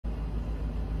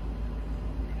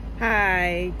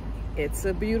Hi, it's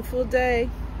a beautiful day.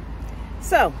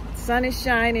 So, sun is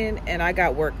shining and I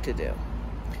got work to do.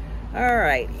 All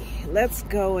righty, let's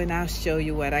go and I'll show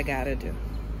you what I gotta do.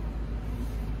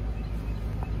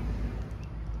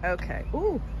 Okay,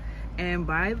 ooh, and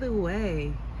by the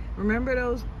way, remember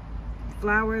those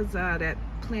flowers, that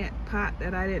plant pot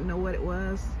that I didn't know what it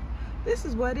was? This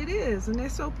is what it is, and they're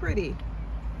so pretty.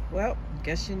 Well,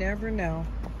 guess you never know.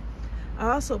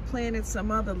 I also planted some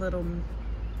other little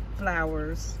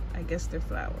flowers. I guess they're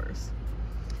flowers.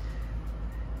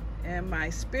 And my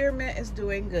spearmint is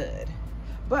doing good.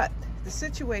 But the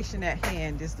situation at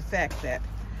hand is the fact that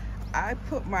I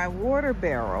put my water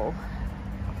barrel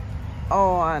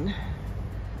on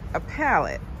a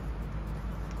pallet.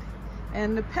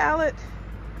 And the pallet,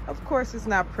 of course, is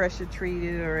not pressure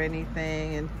treated or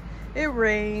anything, and it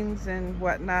rains and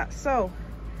whatnot. So,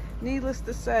 needless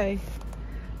to say,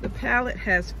 the pallet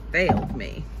has failed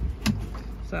me.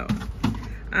 So,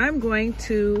 I'm going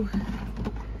to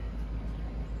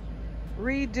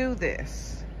redo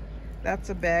this. That's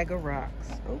a bag of rocks.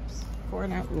 Oops,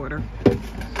 pouring out water.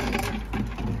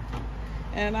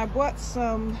 And I bought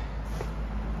some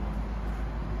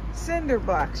cinder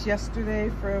blocks yesterday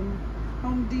from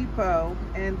Home Depot,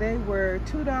 and they were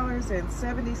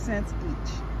 $2.70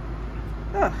 each.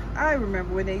 Ugh, I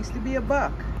remember when they used to be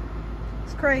 $1.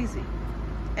 It's crazy.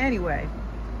 Anyway,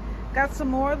 got some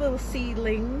more little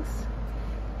seedlings.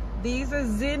 These are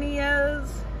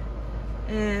zinnias,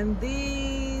 and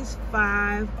these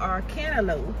 5 are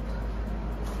cantaloupe.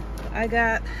 I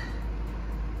got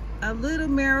a little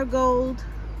marigold.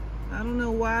 I don't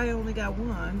know why I only got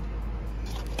one.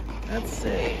 Let's see,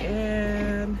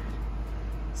 and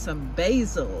some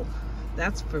basil.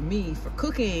 That's for me, for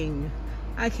cooking.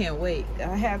 I can't wait.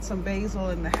 I had some basil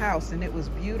in the house and it was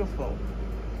beautiful.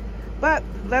 But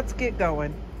let's get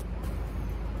going.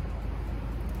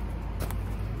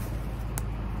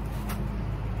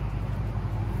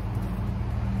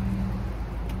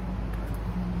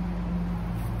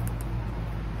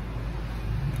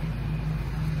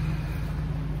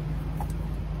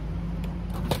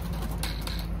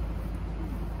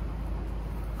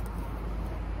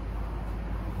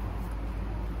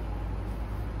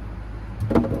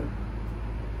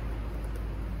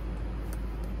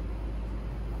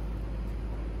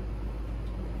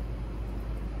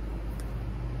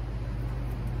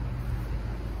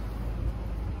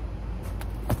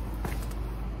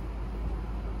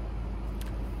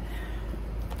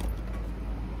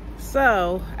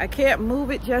 So I can't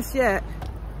move it just yet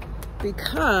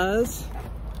because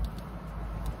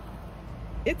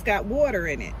it's got water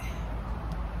in it.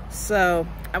 So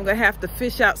I'm gonna have to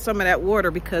fish out some of that water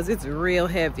because it's real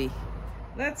heavy.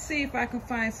 Let's see if I can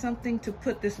find something to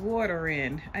put this water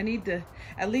in. I need to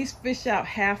at least fish out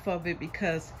half of it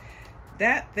because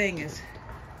that thing is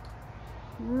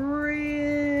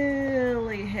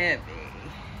really heavy.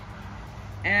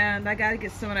 And I gotta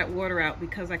get some of that water out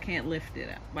because I can't lift it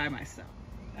up by myself.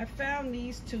 I found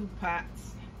these 2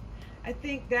 pots. I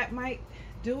think that might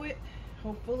do it.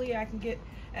 Hopefully I can get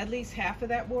at least half of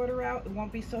that water out. It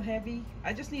won't be so heavy.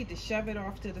 I just need to shove it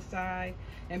off to the side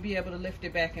and be able to lift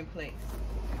it back in place.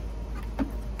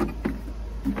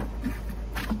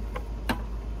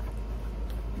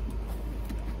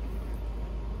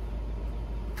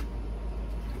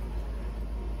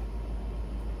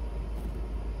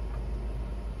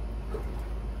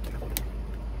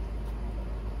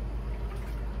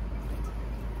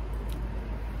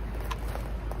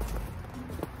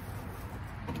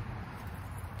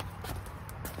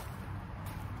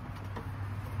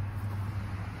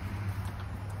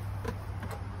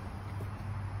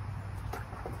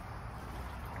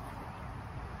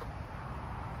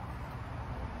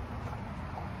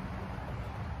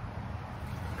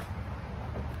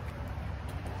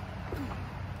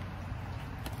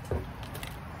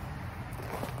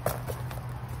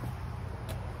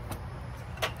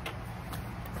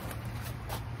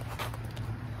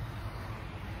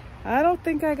 I don't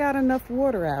think I got enough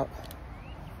water out.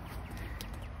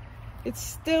 It's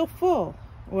still full.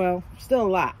 Well, still a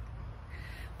lot.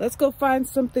 Let's go find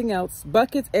something else.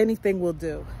 Buckets, anything will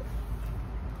do.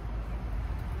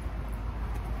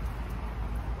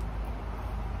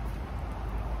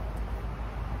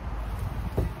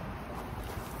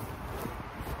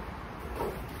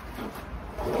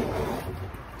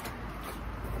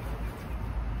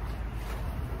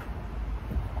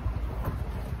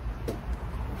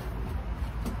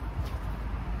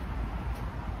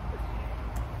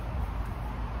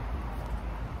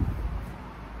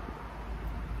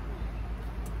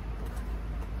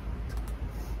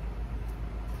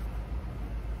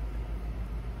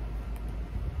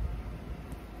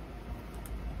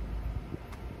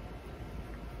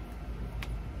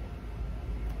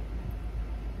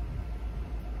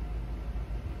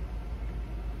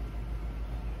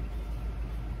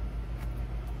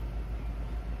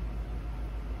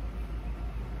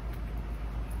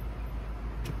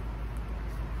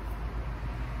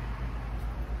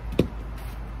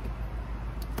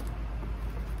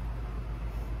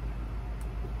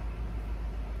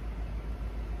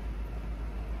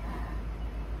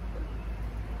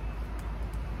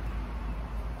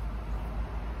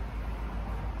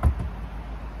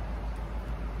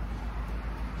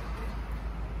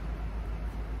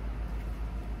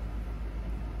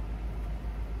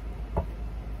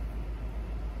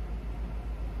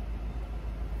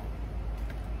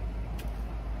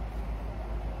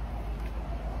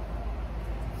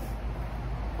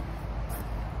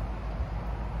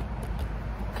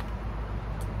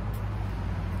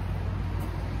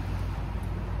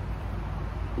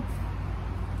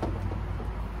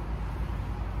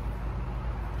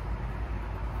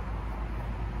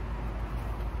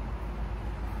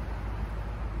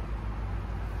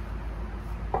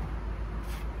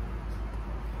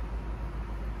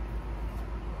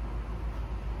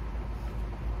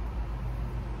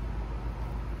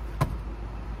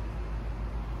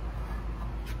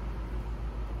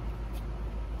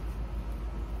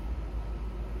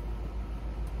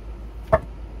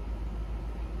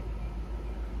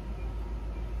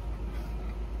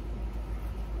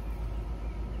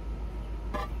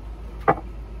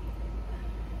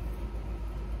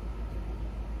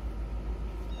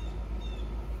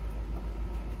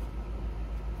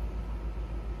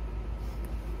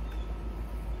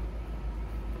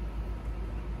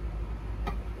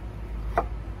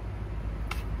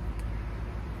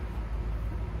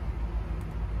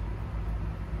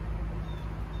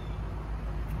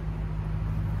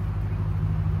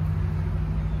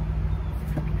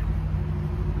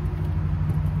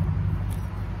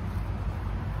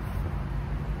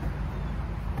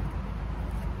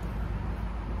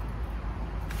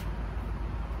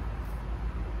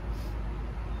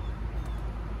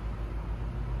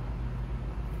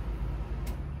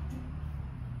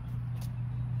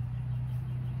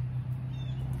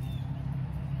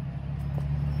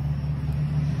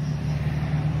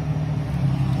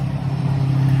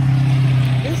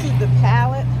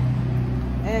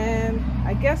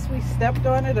 guess we stepped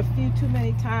on it a few too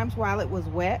many times while it was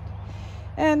wet,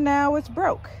 and now it's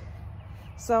broke.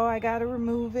 So I got to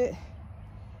remove it,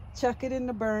 chuck it in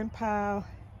the burn pile,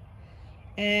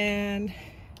 and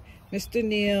Mr.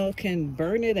 Neil can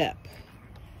burn it up.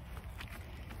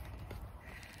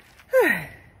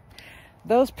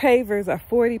 Those pavers are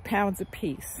 40 pounds a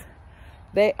piece.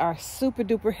 They are super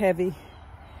duper heavy,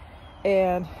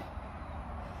 and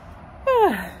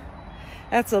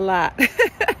that's a lot.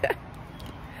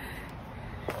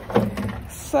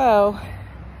 So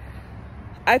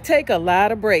I take a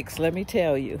lot of breaks, let me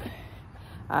tell you.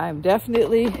 I'm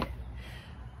definitely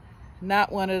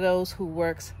not one of those who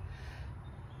works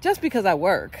just because I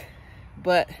work,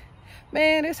 but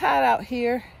man, it's hot out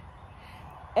here,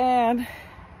 and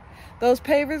those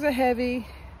pavers are heavy,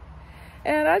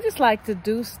 and I just like to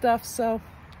do stuff. So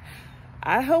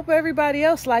I hope everybody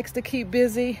else likes to keep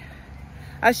busy.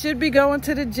 I should be going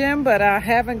to the gym, but I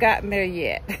haven't gotten there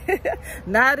yet.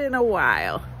 Not in a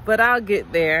while, but I'll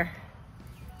get there.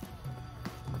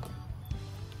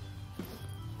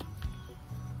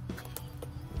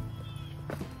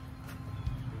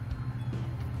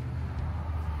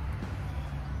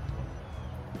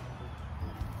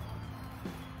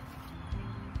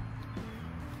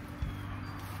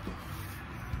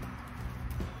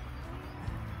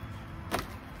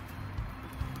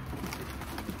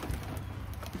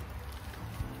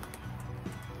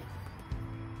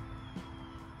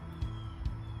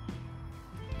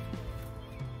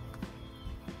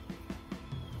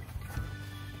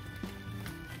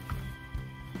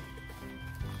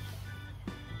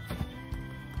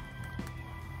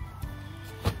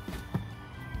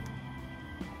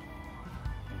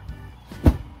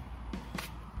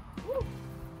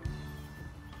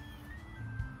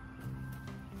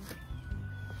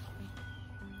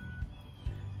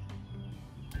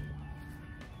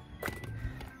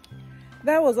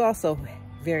 That was also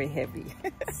very heavy.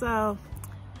 So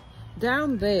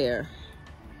down there,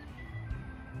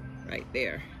 right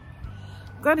there,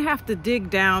 I'm gonna have to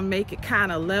dig down, make it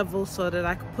kind of level so that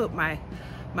I can put my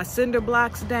cinder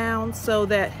blocks down so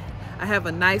that I have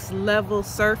a nice level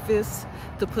surface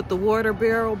to put the water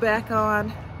barrel back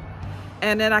on.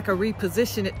 And then I can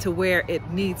reposition it to where it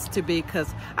needs to be,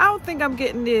 because I don't think I'm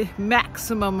getting the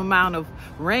maximum amount of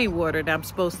rainwater that I'm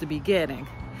supposed to be getting.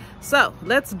 So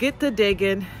let's get to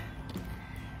digging.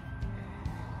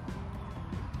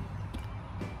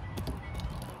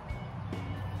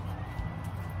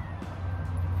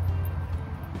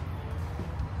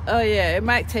 Oh yeah, it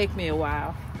might take me a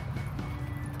while.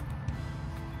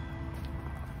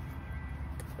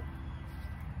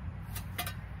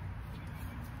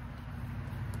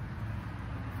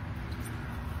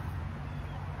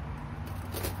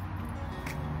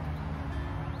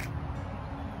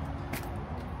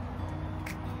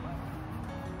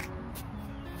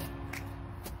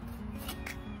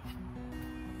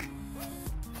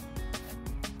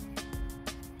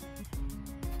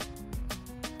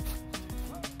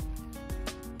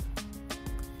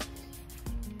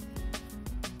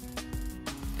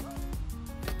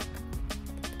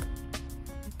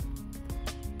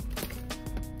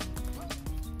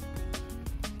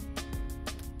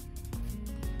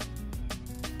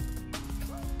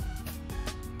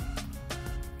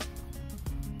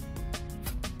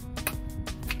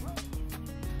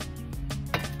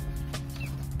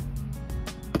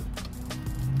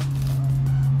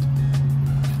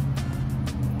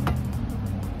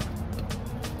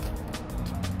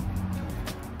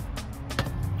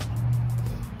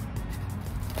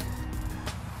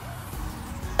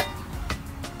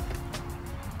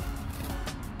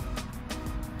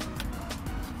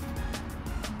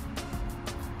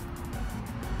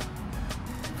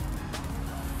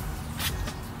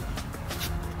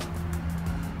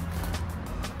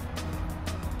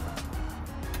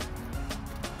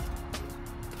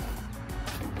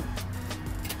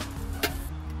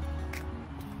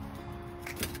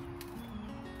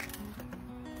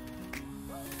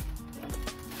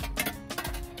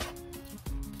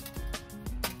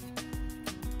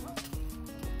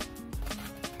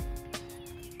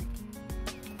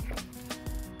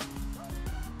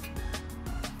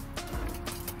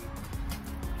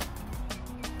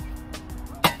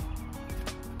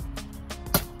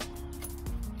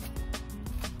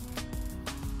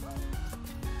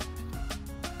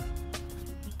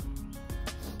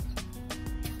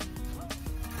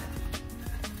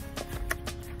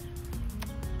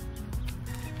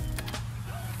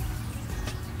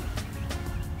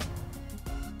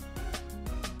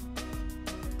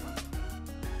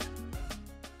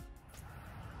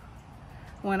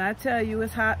 When I tell you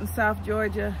it's hot in South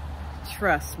Georgia,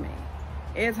 trust me.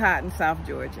 It's hot in South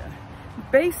Georgia.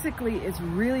 Basically, it's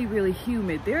really, really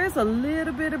humid. There is a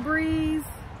little bit of breeze.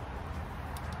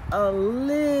 A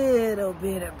little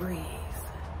bit of breeze.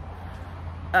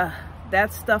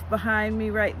 That stuff behind me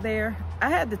right there, I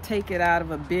had to take it out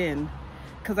of a bin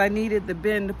because I needed the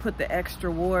bin to put the extra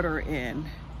water in.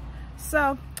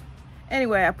 So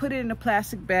anyway, I put it in a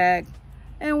plastic bag,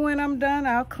 and when I'm done,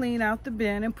 I'll clean out the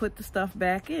bin and put the stuff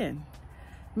back in.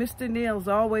 Mr. Neil's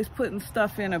always putting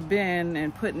stuff in a bin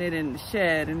and putting it in the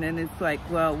shed, and then it's like,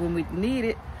 well, when we need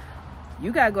it,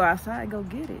 you gotta go outside and go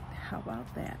get it. How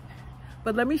about that?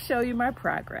 But let me show you my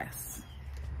progress.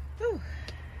 Whew.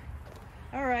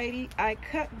 Alrighty, I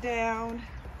cut down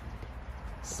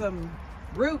some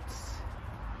roots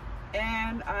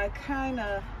and I kind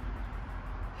of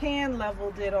hand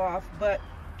leveled it off, but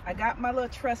I got my little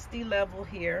trusty level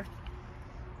here,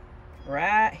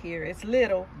 right here. It's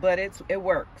little, but it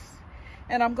works.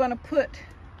 And I'm gonna put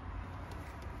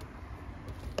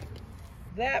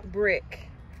that brick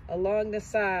along the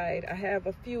side. I have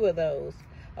a few of those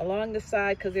along the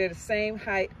side because they're the same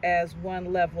height as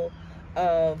one level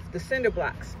of the cinder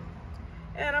blocks.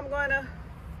 And I'm going to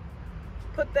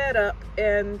put that up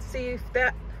and see if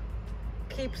that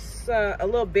keeps a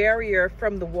little barrier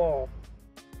from the wall.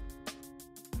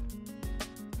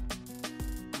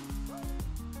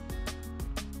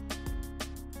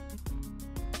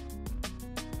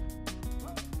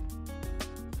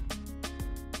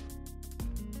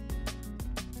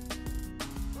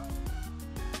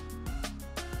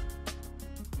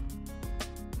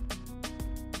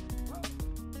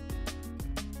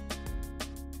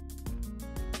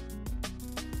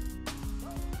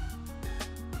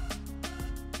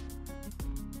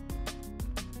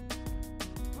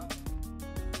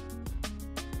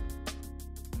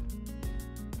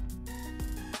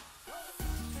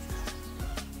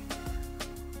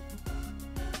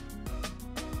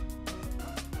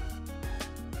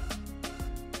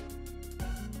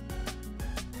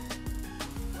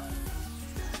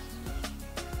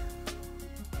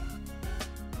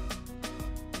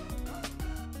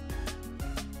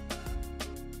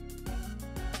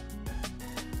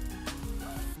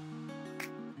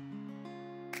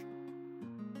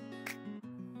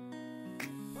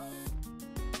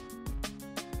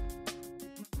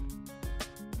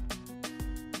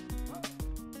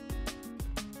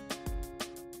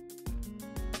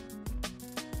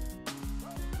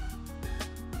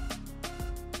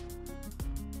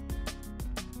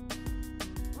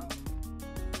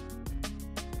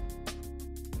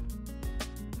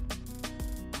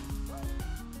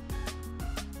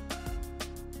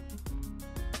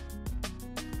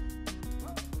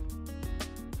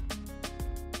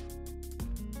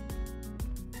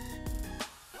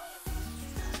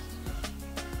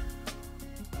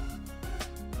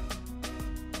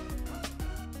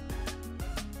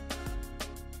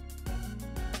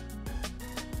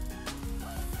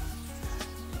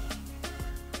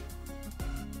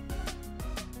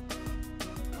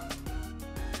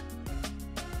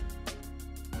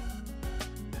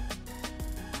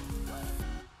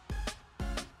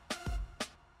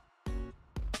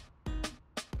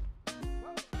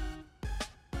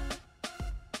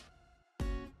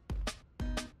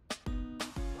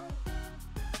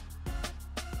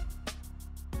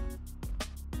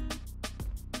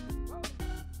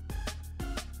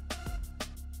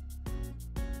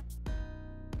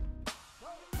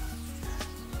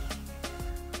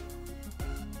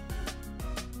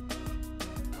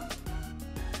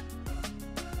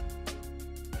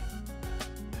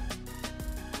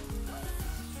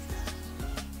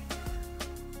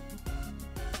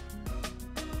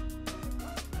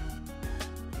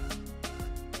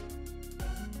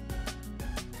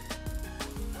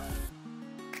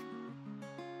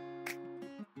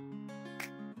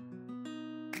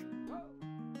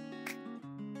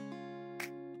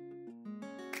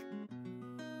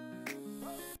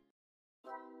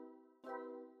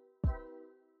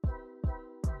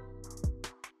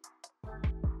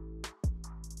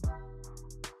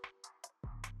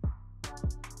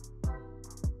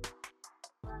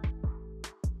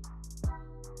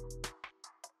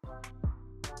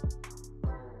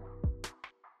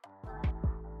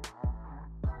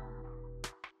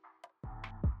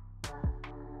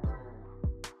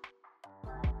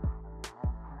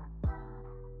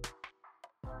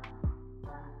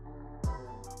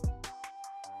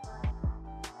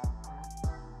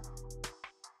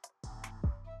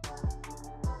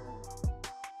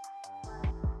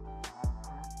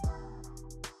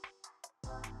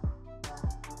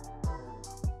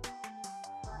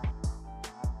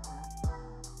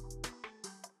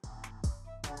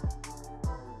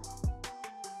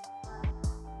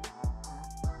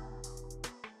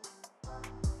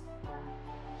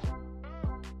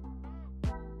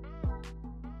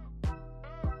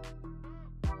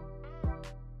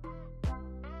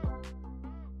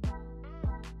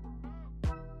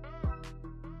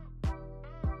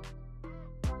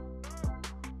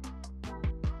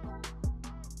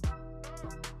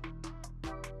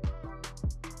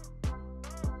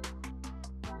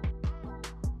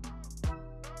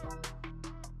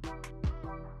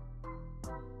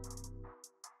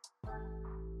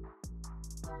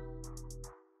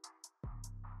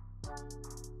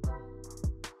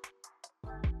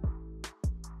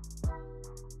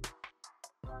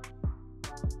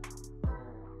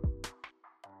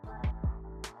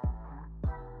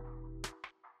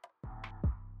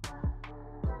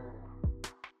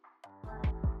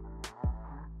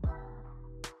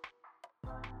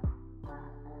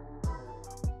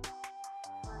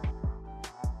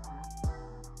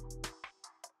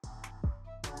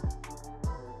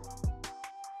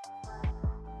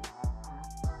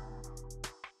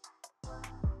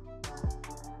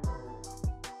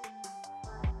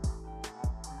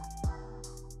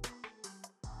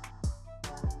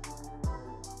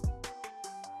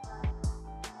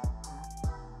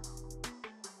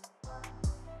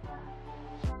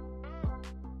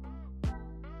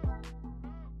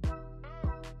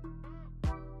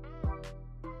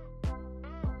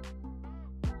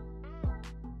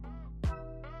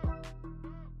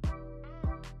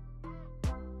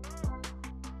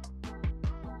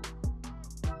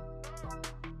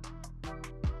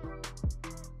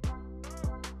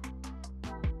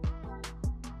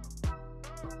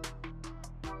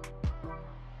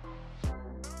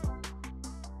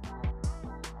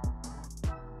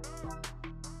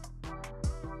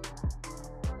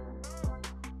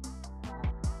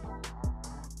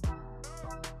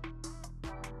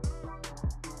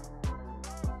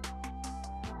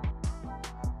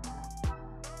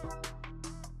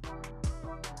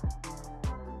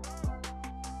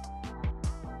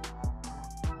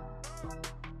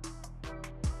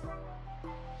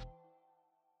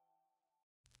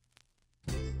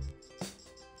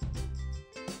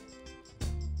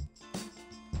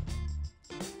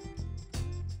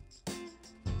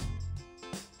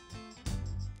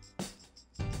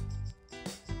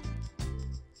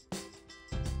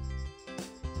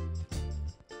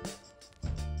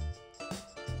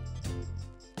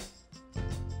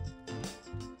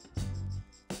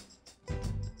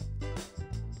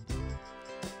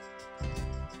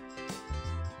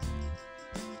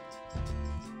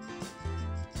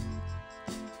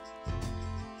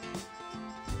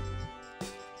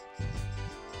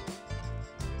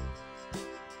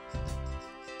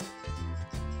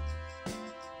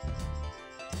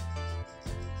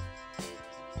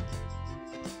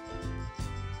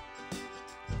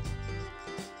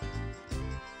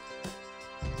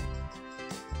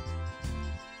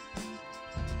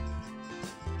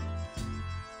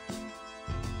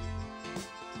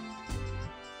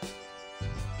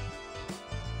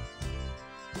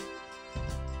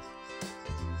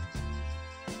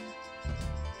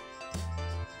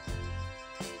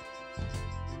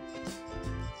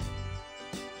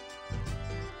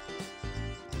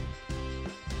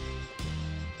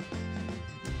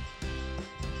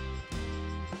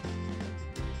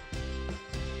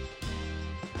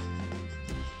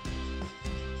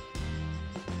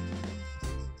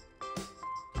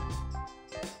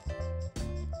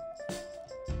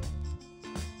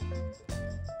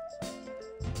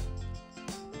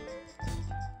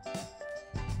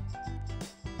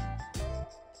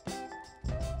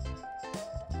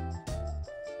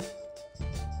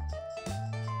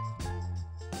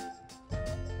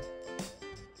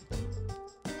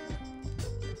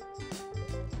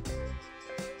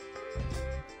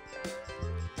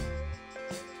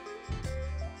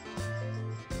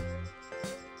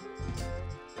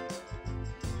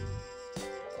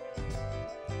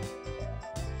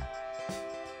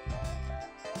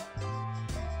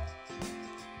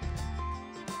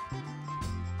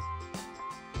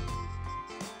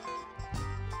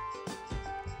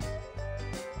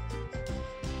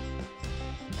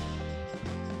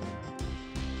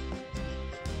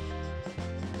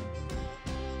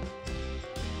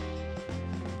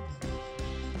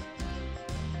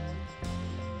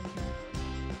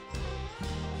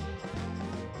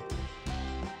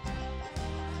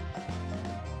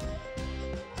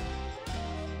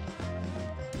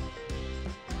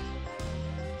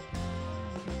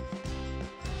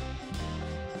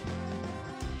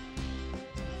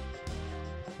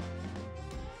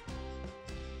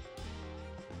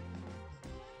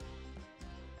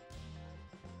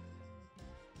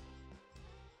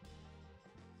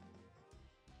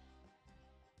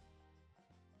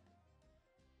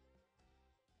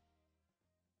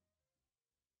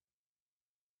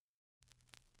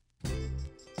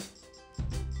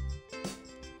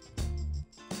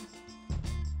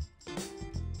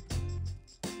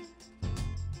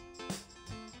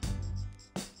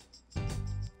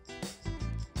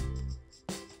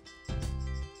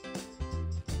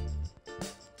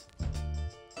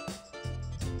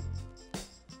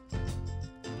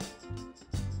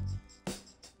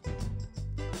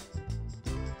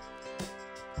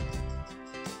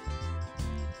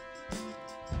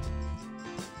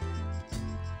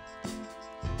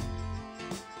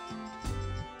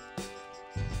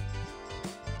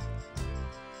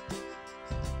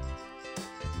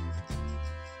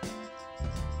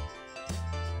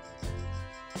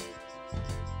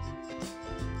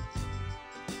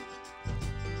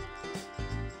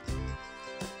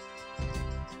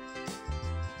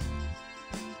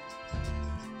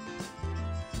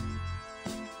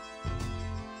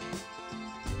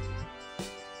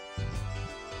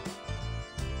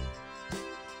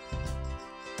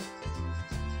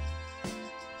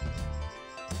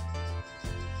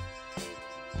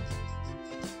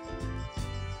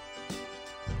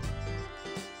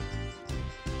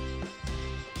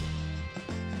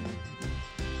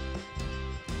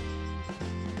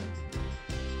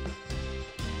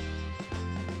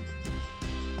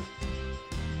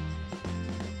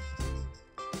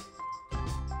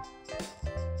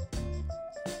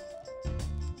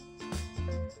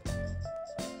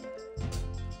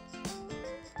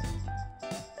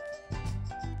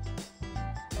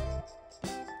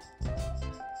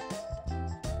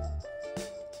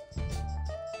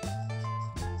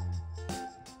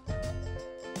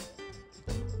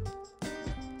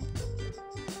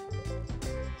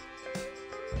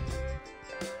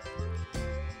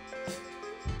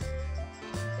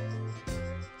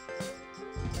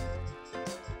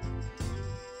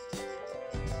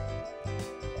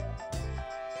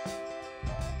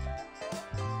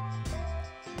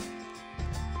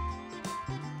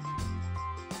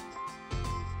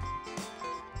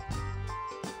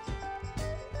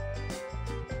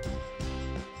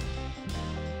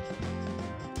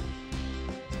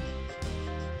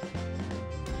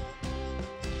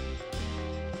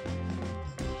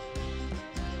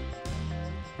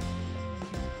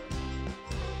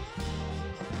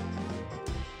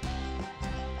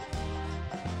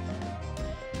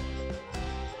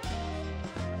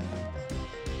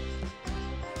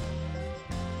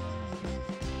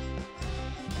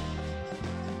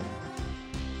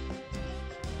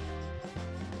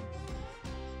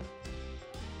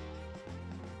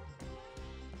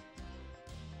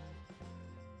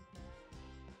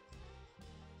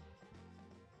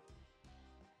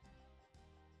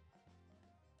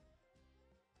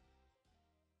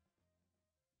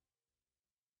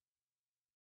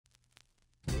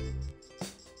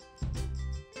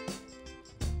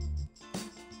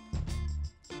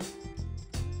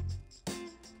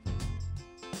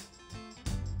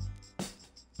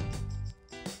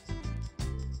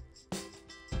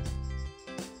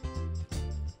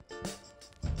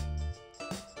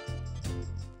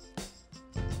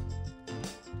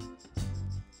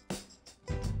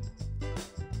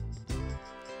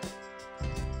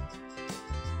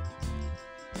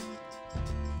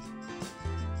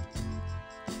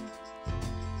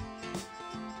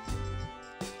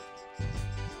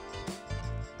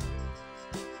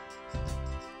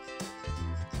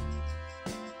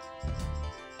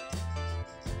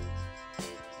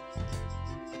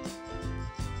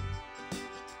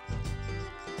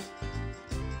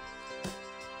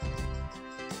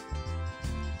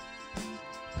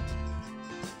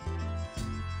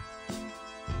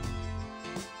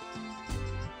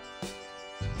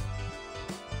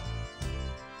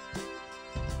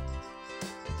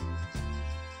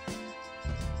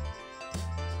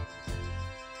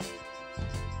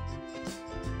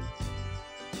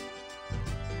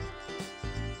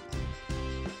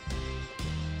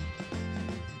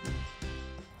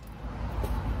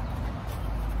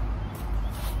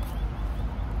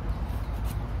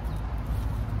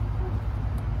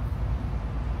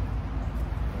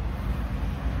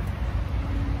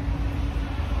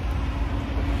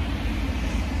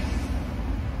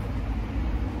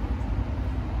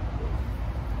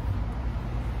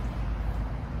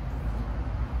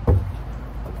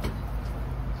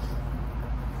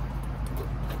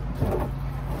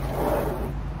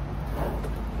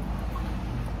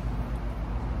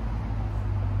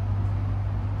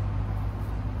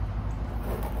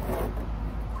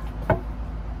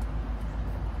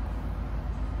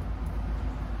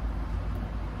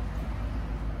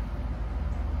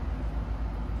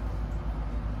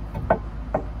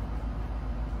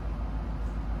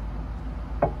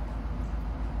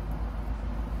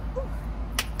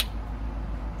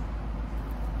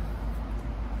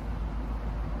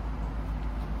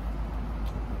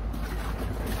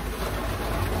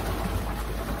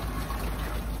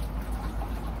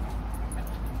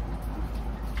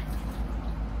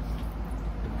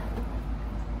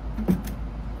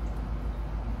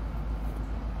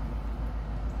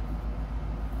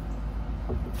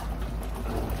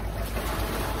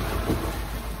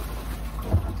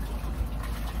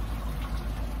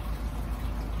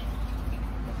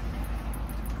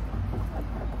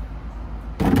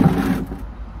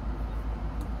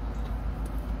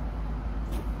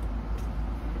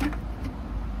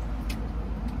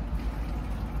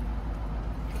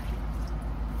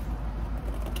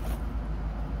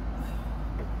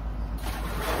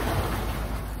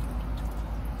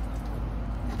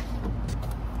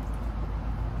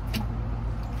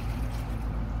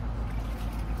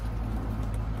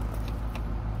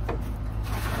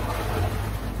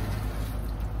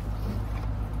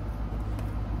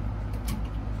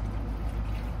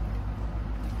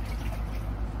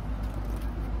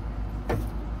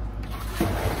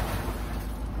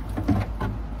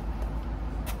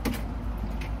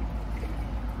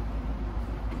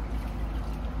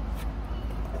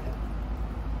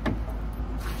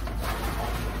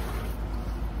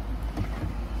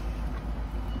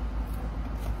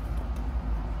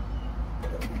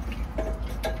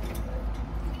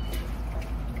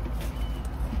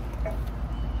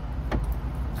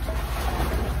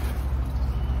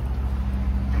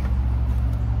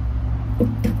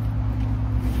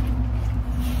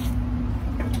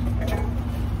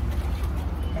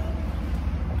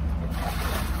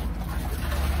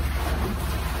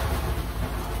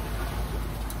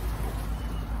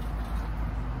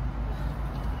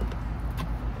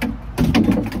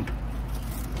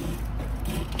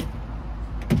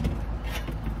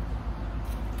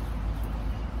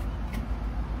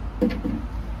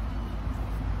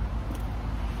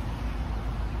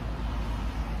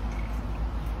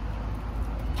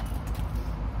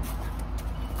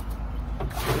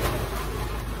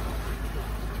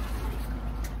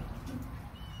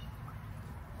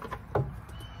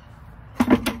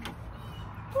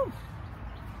 Whew.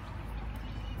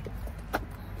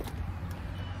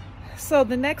 So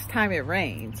the next time it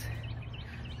rains,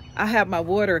 I have my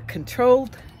water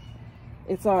controlled.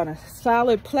 It's on a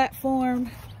solid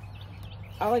platform.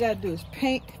 All I gotta do is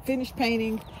finish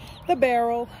painting the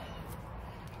barrel,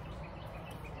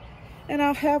 and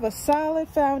I'll have a solid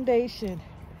foundation.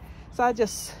 So I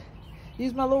just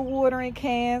use my little watering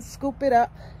can, scoop it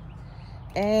up,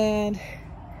 and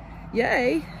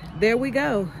yay, there we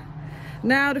go.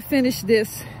 Now to finish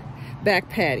this back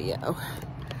patio.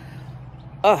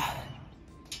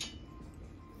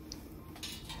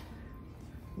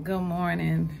 Good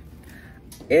morning.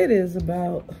 It is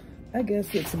about, I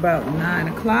guess it's about 9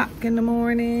 o'clock in the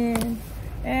morning,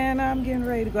 and I'm getting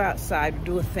ready to go outside to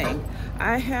do a thing.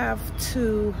 I have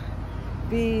to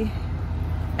be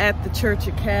at the church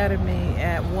academy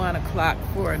at 1 o'clock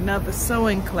for another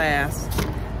sewing class.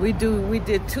 We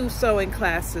did 2 sewing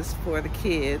classes for the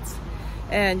kids,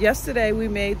 and yesterday we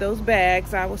made those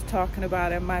bags I was talking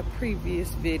about in my previous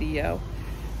video,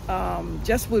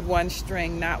 just with 1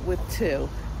 string, not with 2.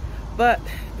 But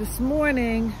this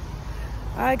morning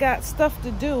I got stuff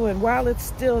to do, and while it's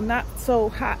still not so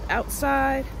hot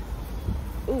outside,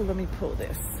 ooh, let me pull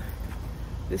this.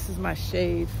 This is my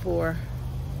shade for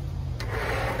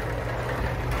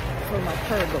my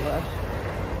pergola.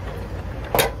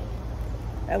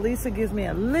 At least it gives me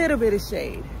a little bit of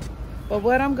shade. But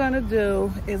what I'm gonna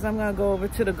do is I'm gonna go over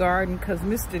to the garden, because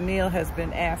Mr. Neal has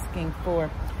been asking for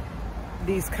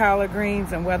these collard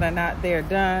greens and whether or not they're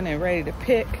done and ready to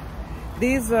pick.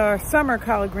 These are summer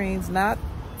collard greens, not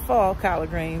fall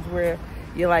collard greens, where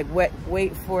you like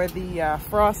wait for the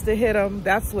frost to hit them.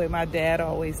 That's the way my dad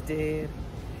always did.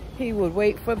 He would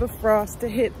wait for the frost to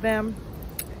hit them.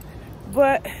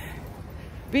 But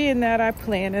being that I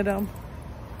planted them,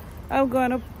 I'm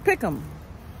gonna pick them,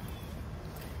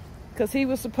 because he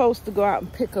was supposed to go out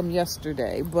and pick them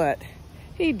yesterday, but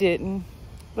he didn't.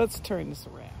 Let's turn this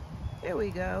around. There we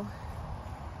go.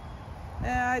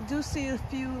 Now I do see a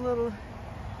few little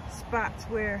spots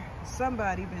where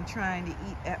somebody been trying to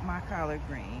eat at my collard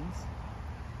greens,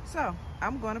 so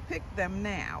I'm gonna pick them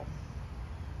now.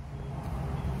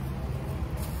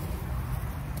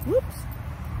 Whoops.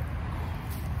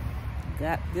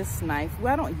 Got this knife.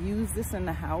 Well, I don't use this in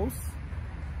the house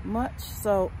much,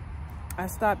 so I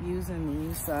stopped using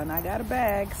these. So, and I got a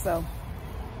bag, so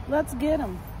let's get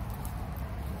them.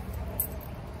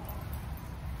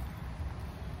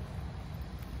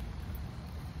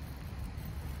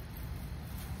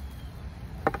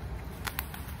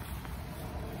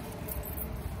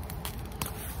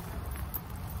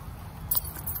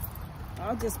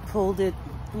 I just pulled it,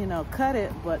 you know, cut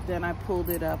it, but then I pulled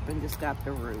it up and just got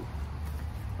the root.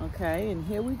 Okay, and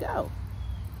here we go.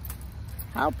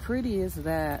 How pretty is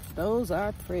that? Those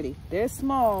are pretty. They're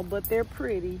small, but they're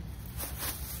pretty.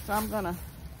 So I'm gonna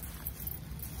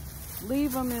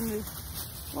leave them in the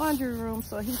laundry room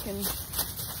so he can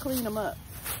clean them up.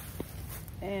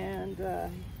 And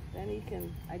then he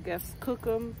can, I guess, cook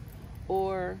them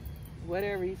or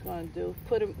whatever he's gonna do.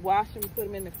 Wash them, put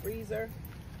them in the freezer.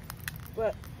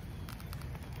 But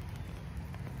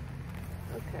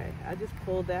okay, I just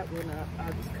pulled that one up.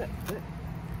 I'll just cut the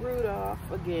root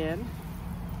off again.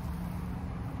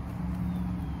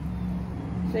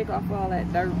 Shake off all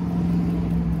that dirt.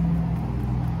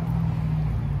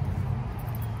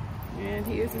 And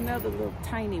here's another little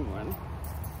tiny one.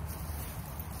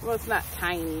 Well, it's not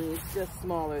tiny, it's just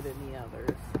smaller than the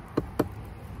others.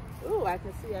 Ooh, I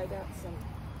can see I got some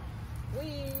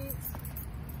weeds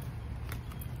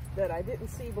that I didn't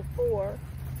see before.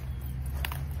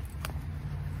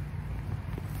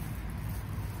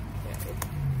 Okay.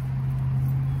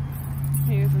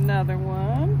 Here's another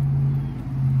one,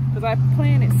 because I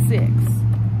planted 6.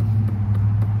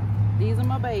 These are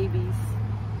my babies.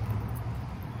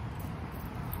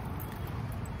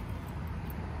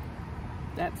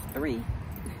 That's 3.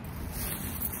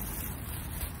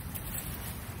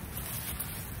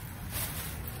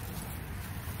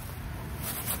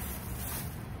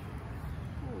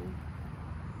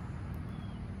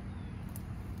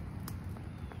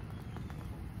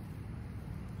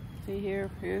 See here,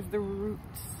 here's the roots.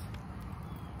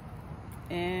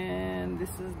 And this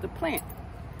is the plant.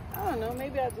 I don't know,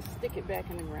 maybe I'll just stick it back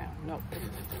in the ground. Nope.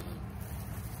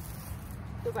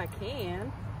 Because I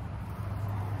can.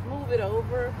 Move it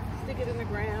over, stick it in the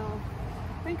ground.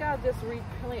 I think I'll just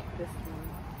replant this one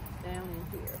down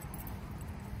in here.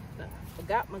 I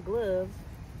forgot my gloves.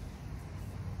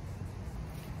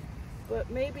 But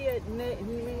maybe it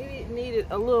needed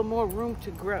a little more room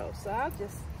to grow. So I'll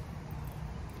just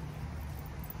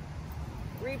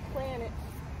replant it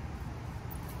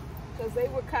because they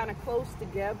were kind of close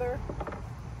together.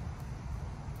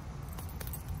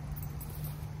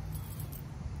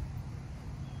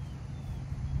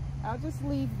 I'll just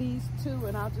leave these two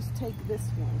and I'll just take this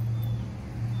one.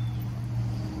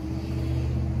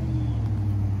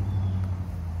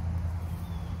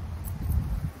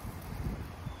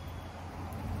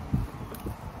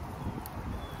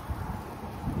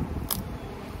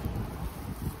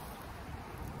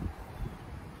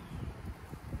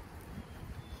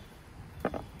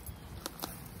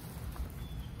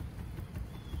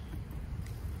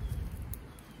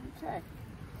 Okay,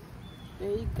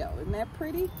 there you go. Isn't that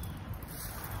pretty?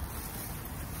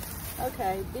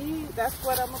 Okay, that's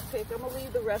what I'm gonna pick. I'm gonna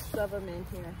leave the rest of them in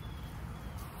here.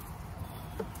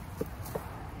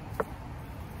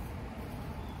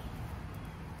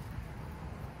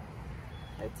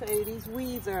 I tell you, these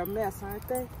weeds are a mess, aren't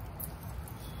they?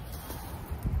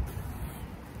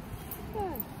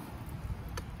 Yeah.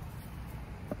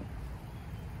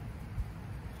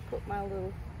 Put my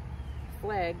little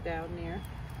flag down there.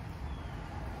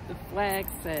 The flag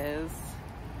says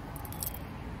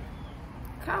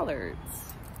collards.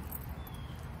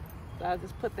 So I'll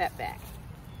just put that back.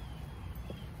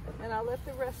 And I'll let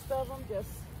the rest of them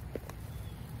just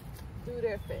do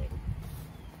their thing.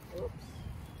 Oops.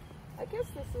 I guess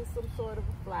this is some sort of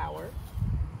a flower.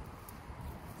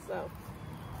 So.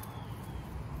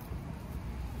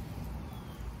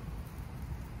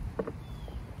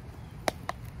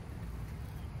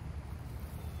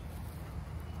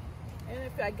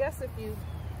 And I guess if you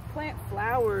plant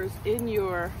flowers in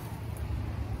your,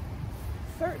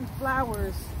 certain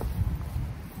flowers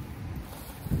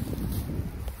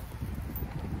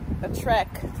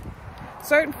attract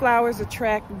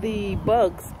the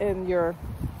bugs in your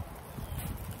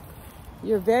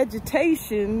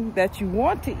vegetation that you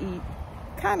want to eat,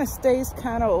 kind of stays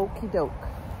kind of okey-doke.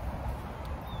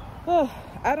 Oh,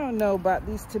 I don't know about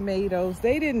these tomatoes.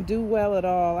 They didn't do well at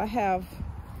all. I have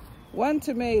one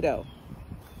tomato.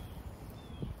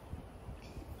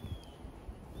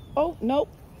 Oh, nope.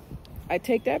 I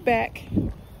take that back.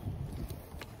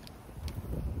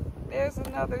 There's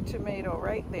another tomato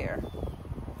right there.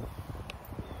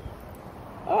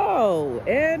 Oh,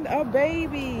 and a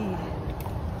baby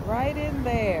right in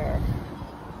there.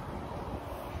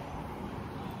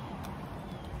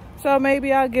 So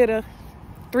maybe I'll get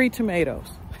 3 tomatoes.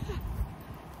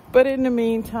 But in the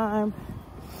meantime,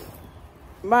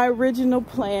 my original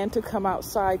plan to come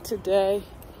outside today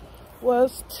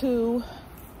was to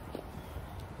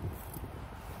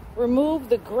remove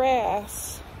the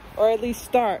grass, or at least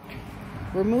start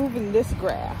removing this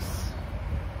grass.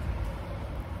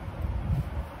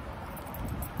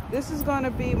 This is going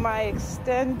to be my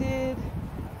extended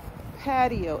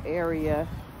patio area,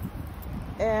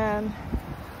 and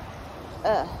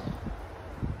it's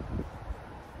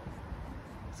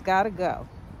got to go.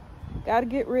 Got to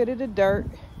get rid of the dirt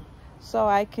so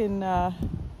I can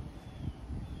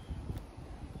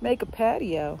make a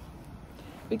patio,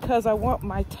 because I want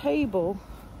my table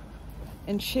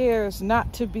and chairs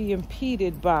not to be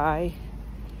impeded by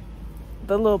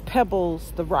the little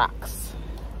pebbles, the rocks.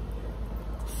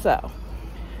 So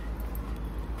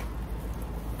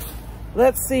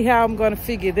let's see how I'm going to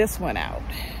figure this one out.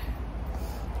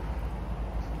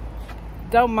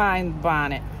 Don't mind the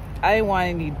bonnet. I didn't want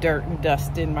any dirt and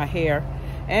dust in my hair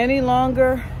any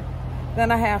longer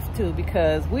than I have to,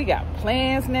 because we got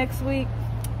plans next week.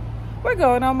 We're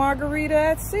going on Margarita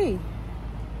at Sea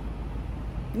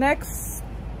next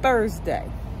Thursday.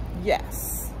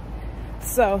 Yes.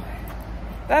 So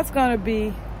that's going to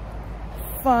be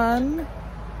fun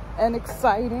and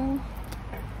exciting.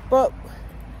 But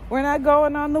we're not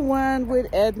going on the one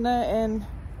with Edna, and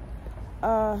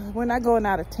we're not going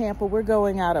out of Tampa. We're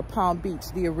going out of Palm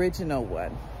Beach, the original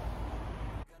one.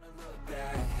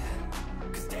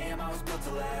 'Cause damn, I was built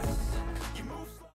to last.